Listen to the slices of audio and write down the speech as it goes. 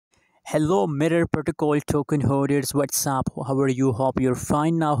Hello Mirror Protocol token holders, what's up? How are you? Hope you're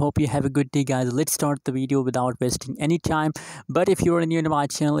fine now. Hope you have a good day, guys. Let's start the video without wasting any time. But if you're new to my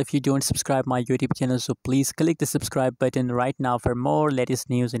channel, if you don't subscribe my YouTube channel, so please click the subscribe button right now for more latest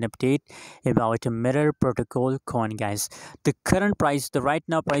news and update about Mirror Protocol coin, guys. The current price, the right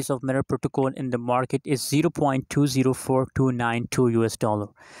now price of Mirror Protocol in the market is 0.204292 US dollar.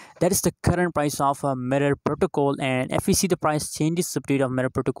 That is the current price of Mirror Protocol, and if we see the price changes update of Mirror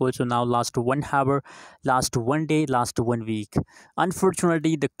Protocol, so now last 1 hour, last 1 day, last 1 week.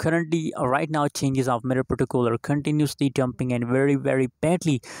 Unfortunately, the currently right now changes of Mirror Protocol are continuously dumping, and very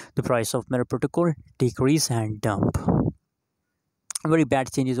badly the price of Mirror Protocol decrease and dump. Very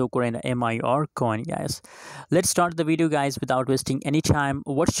bad changes occur in the MIR coin, guys. Let's start the video, guys, without wasting any time.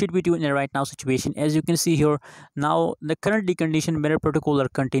 What should we do in the right now situation? As you can see here, now the currently condition Mirror Protocol are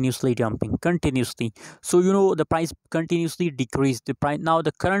continuously dumping, continuously. So the price continuously decreased. The price now,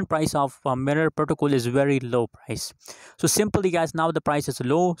 the current price of Mirror Protocol is very low price. So simply, guys, now the price is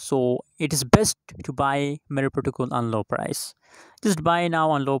low, so it is best to buy Mirror Protocol on low price. Just buy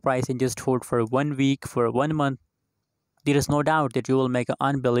now on low price and just hold for 1 week, for 1 month. There is no doubt that you will make an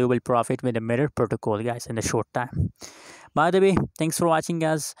unbelievable profit with the Mirror Protocol, guys, in the short time. By the way, thanks for watching,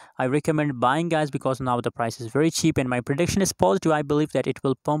 guys. I recommend buying, guys, because now the price is very cheap and my prediction is positive. I believe that it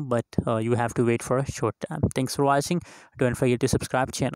will pump, but you have to wait for a short time. Thanks for watching. Don't forget to subscribe channel.